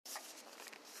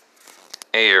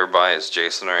Hey everybody, it's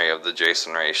Jason Ray of The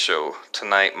Jason Ray Show.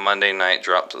 Tonight, Monday night,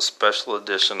 drops a special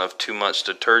edition of Too Much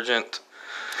Detergent,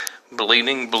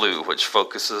 Bleeding Blue, which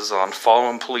focuses on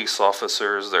fallen police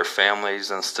officers, their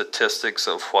families, and statistics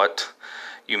of what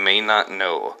you may not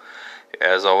know.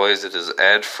 As always, it is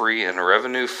ad-free and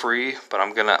revenue-free, but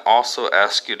I'm going to also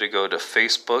ask you to go to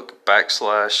Facebook /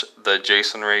 The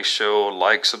Jason Ray Show,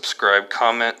 like, subscribe,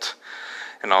 comment,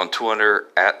 and on Twitter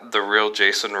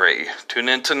 @TheRealJasonRay. Tune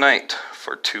in tonight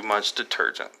for Too Much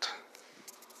Detergent.